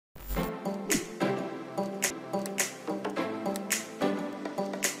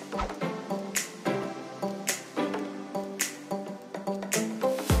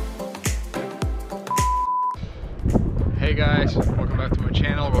guys, welcome back to my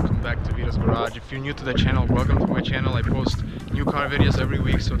channel, welcome back to VITO'S Garage. If you're new to the channel, welcome to my channel. I post new car videos every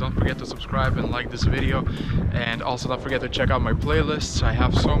week, so don't forget to subscribe and like this video, and also don't forget to check out my playlists. I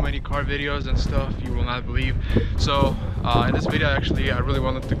have so many car videos and stuff you will not believe. So in this video actually I really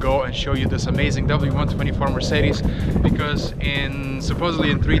wanted to go and show you this amazing W124 Mercedes, because supposedly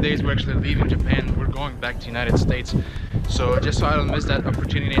in 3 days we're actually leaving Japan. We're going back to United States. So just so I don't miss that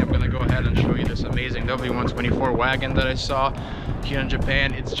opportunity, I'm gonna go ahead and show you this amazing W124 wagon that I saw here in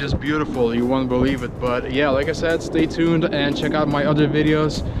Japan. It's just beautiful, you won't believe it. But yeah, like I said, stay tuned and check out my other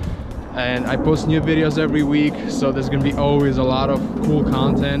videos. And I post new videos every week, so there's gonna be always a lot of cool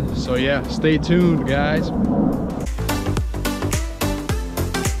content. So yeah, stay tuned, guys.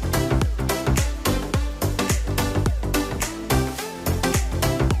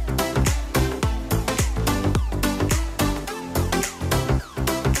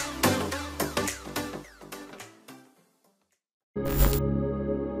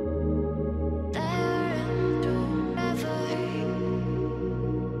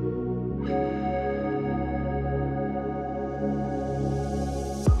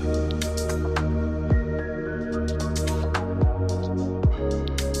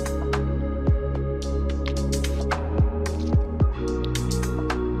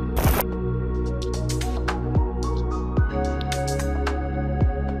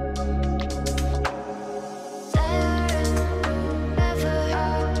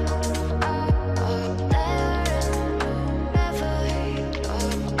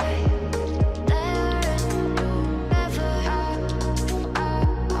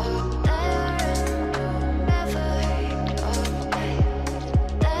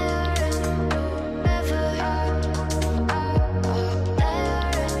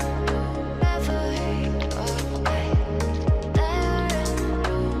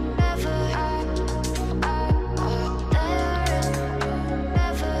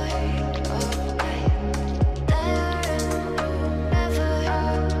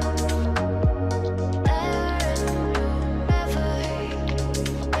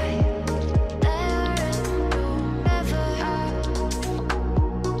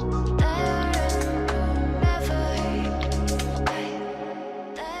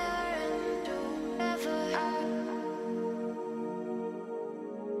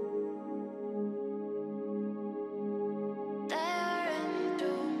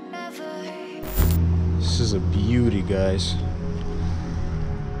 This is a beauty, guys.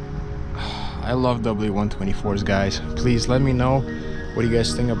 I love W124s, guys. Please let me know what you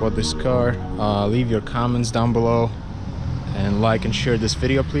guys think about this car. Leave your comments down below and like and share this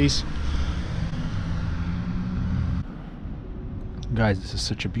video, please. Guys, this is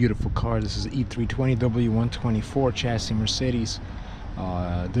such a beautiful car. This is E320 W124 chassis Mercedes.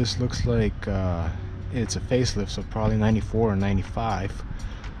 This looks like it's a facelift, so probably 94 or 95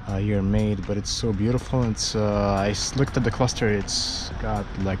 year made, but it's so beautiful. It's I looked at the cluster, it's got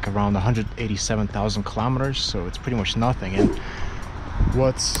like around 187,000 kilometers, so it's pretty much nothing. And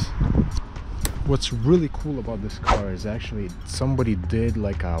what's really cool about this car is actually somebody did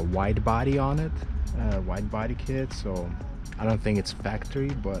like a wide body on it, wide body kit. So I don't think it's factory,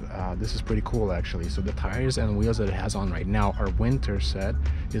 but this is pretty cool actually. So the tires and wheels that it has on right now are winter set,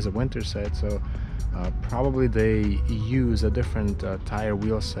 so probably they use a different tire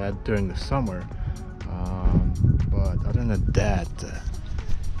wheel set during the summer, but other than that,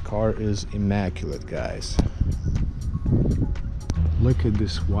 car is immaculate, guys. Look at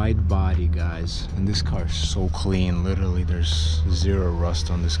this wide body, guys, and this car is so clean. Literally there's zero rust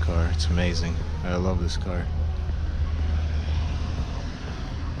on this car. It's amazing. I love this car.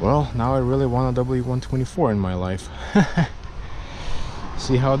 Well, now I really want a W124 in my life.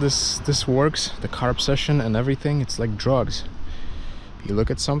 See how this works? The car obsession and everything, it's like drugs. You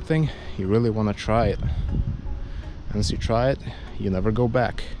look at something, you really want to try it. Once you try it, you never go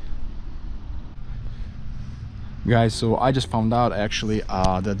back. Guys, so I just found out actually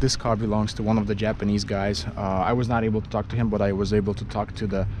that this car belongs to one of the Japanese guys. I was not able to talk to him, but I was able to talk to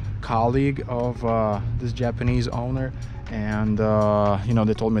the colleague of this Japanese owner, and you know,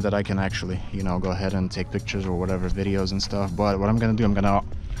 they told me that I can actually, you know, go ahead and take pictures or whatever, videos and stuff. But what I'm gonna do, I'm gonna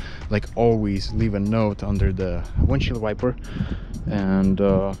like always leave a note under the windshield wiper, and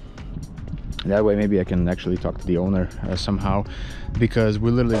that way maybe I can actually talk to the owner somehow, because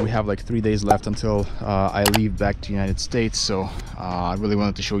we have like 3 days left until I leave back to United States. So I really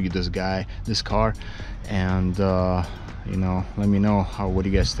wanted to show you this car, and you know, let me know what do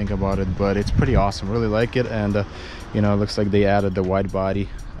you guys think about it. But it's pretty awesome, really like it. And you know, it looks like they added the wide body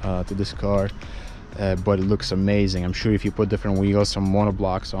to this car, but it looks amazing. I'm sure if you put different wheels, some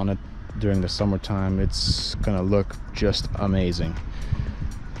monoblocks on it, during the summertime, it's gonna look just amazing.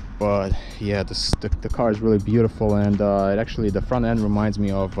 But yeah, the car is really beautiful, and it actually, the front end reminds me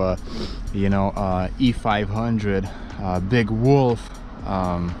of you know, E500, Big Wolf,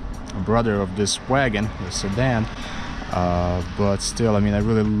 brother of this wagon, the sedan. But still, I mean, I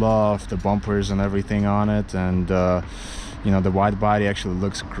really love the bumpers and everything on it, and you know, the wide body actually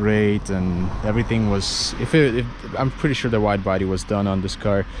looks great, and everything was, I'm pretty sure the wide body was done on this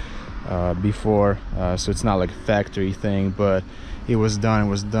car before, so it's not like a factory thing, but it was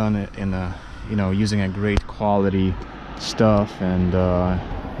done in a, you know, using a great quality stuff, and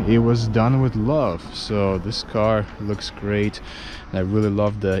it was done with love. So this car looks great, and I really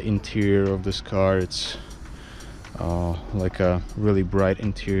love the interior of this car. It's like a really bright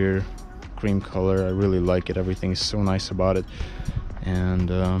interior, cream color. I really like it. Everything is so nice about it, and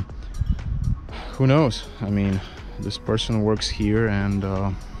who knows, I mean, this person works here,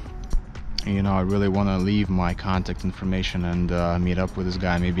 and you know, I really want to leave my contact information and meet up with this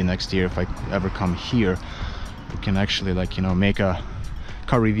guy. Maybe next year, if I ever come here, we can actually, like, you know, make a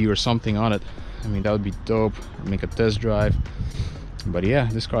car review or something on it. I mean, that would be dope. Make a test drive. But yeah,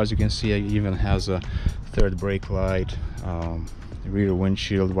 this car, as you can see, it even has a third brake light, rear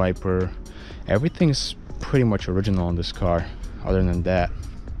windshield wiper. Everything's pretty much original on this car, other than that.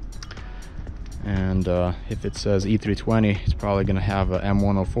 And if it says E320, it's probably gonna have a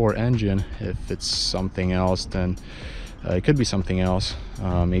M104 engine. If it's something else, then it could be something else.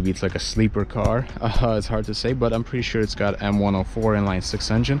 Maybe it's like a sleeper car. It's hard to say, but I'm pretty sure it's got M104 inline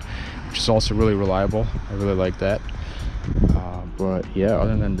 6 engine, which is also really reliable. I really like that. But yeah,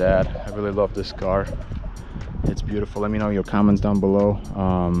 other than that, I really love this car. It's beautiful. Let me know your comments down below.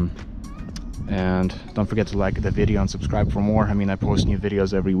 And don't forget to like the video and subscribe for more. I mean, I post new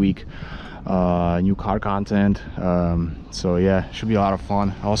videos every week, new car content, so yeah, should be a lot of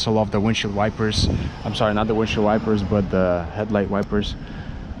fun. I also love the windshield wipers. I'm sorry, not the windshield wipers, but the headlight wipers.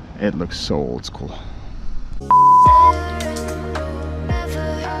 It looks so old school.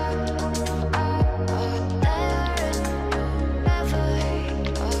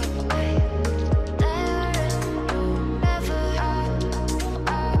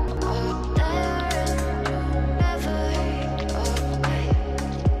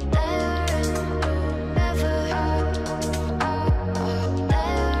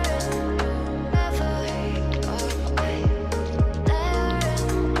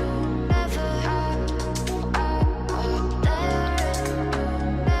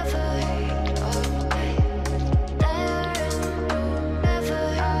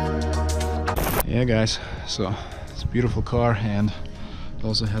 Yeah guys, so it's a beautiful car, and it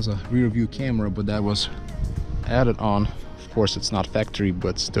also has a rear view camera, but that was added on. Of course, it's not factory,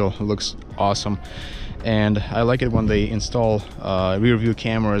 but still it looks awesome. And I like it when they install rear view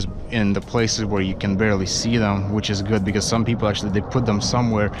cameras in the places where you can barely see them, which is good, because some people actually, they put them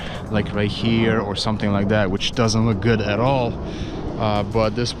somewhere like right here or something like that, which doesn't look good at all.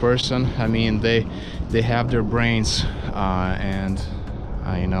 But this person, I mean, they have their brains, and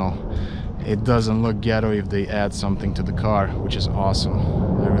you know, it doesn't look ghetto if they add something to the car, which is awesome.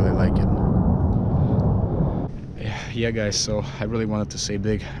 I really like it. Yeah guys, so I really wanted to say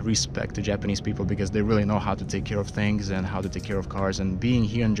big respect to Japanese people, because they really know how to take care of things and how to take care of cars. And being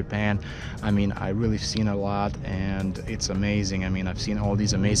here in Japan, I mean, I really seen a lot, and it's amazing. I mean, I've seen all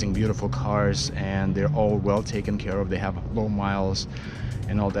these amazing, beautiful cars, and they're all well taken care of. They have low miles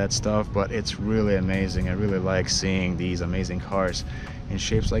and all that stuff, but it's really amazing. I really like seeing these amazing cars in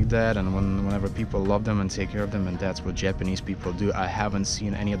shapes like that, and whenever people love them and take care of them, and that's what Japanese people do. I haven't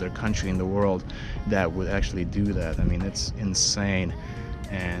seen any other country in the world that would actually do that. I mean, it's insane.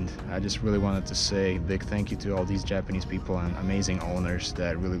 And I just really wanted to say big thank you to all these Japanese people and amazing owners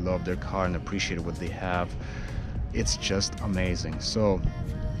that really love their car and appreciate what they have. It's just amazing. So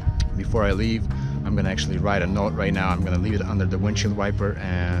before I leave, I'm gonna actually write a note right now. I'm gonna leave it under the windshield wiper,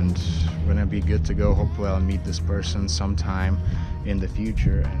 and we're gonna be good to go. Hopefully I'll meet this person sometime in the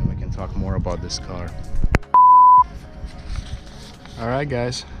future, and we can talk more about this car. All right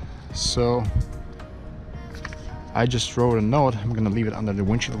guys, so I just wrote a note. I'm gonna leave it under the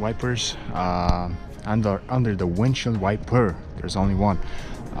windshield wipers, under the windshield wiper. There's only one.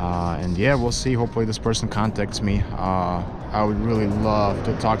 And yeah, we'll see. Hopefully this person contacts me. I would really love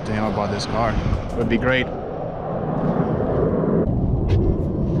to talk to him about this car. It would be great.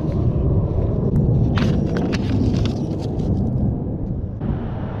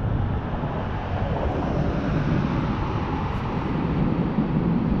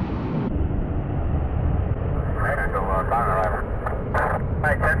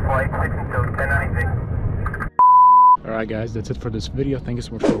 Alright guys, that's it for this video. Thank you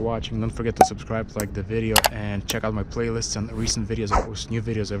so much for watching. Don't forget to subscribe, like the video, and check out my playlists and recent videos. I post new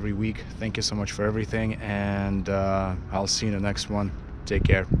videos every week. Thank you so much for everything, and I'll see you in the next one. Take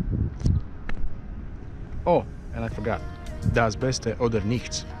care. Oh, and I forgot. Das Beste oder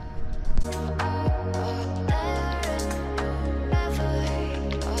nichts.